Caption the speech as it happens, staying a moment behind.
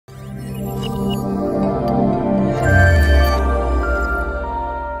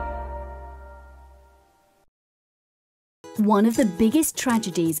One of the biggest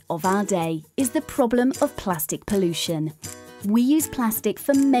tragedies of our day is the problem of plastic pollution. We use plastic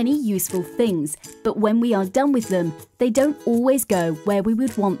for many useful things, but when we are done with them, they don't always go where we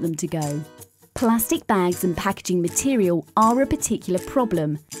would want them to go. Plastic bags and packaging material are a particular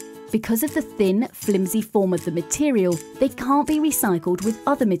problem. Because of the thin, flimsy form of the material, they can't be recycled with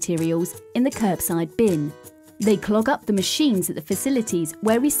other materials in the curbside bin. They clog up the machines at the facilities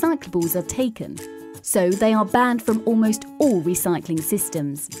where recyclables are taken, so they are banned from almost all recycling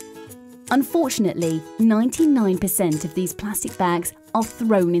systems. Unfortunately, 99% of these plastic bags are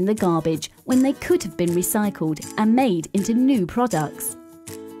thrown in the garbage when they could have been recycled and made into new products.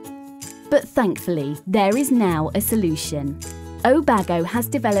 But thankfully, there is now a solution. Obbago has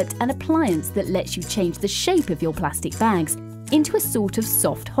developed an appliance that lets you change the shape of your plastic bags into a sort of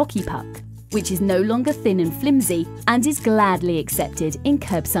soft hockey puck, which is no longer thin and flimsy and is gladly accepted in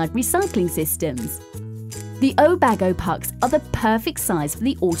curbside recycling systems. The Obbago pucks are the perfect size for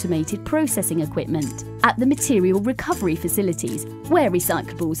the automated processing equipment at the material recovery facilities where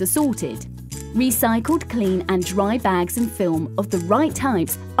recyclables are sorted. Recycled, clean and dry bags and film of the right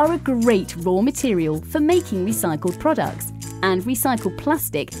types are a great raw material for making recycled products, and recycled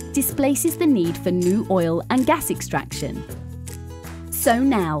plastic displaces the need for new oil and gas extraction. So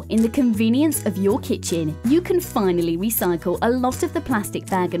now, in the convenience of your kitchen, you can finally recycle a lot of the plastic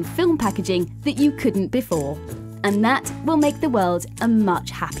bag and film packaging that you couldn't before. And that will make the world a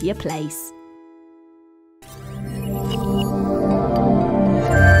much happier place.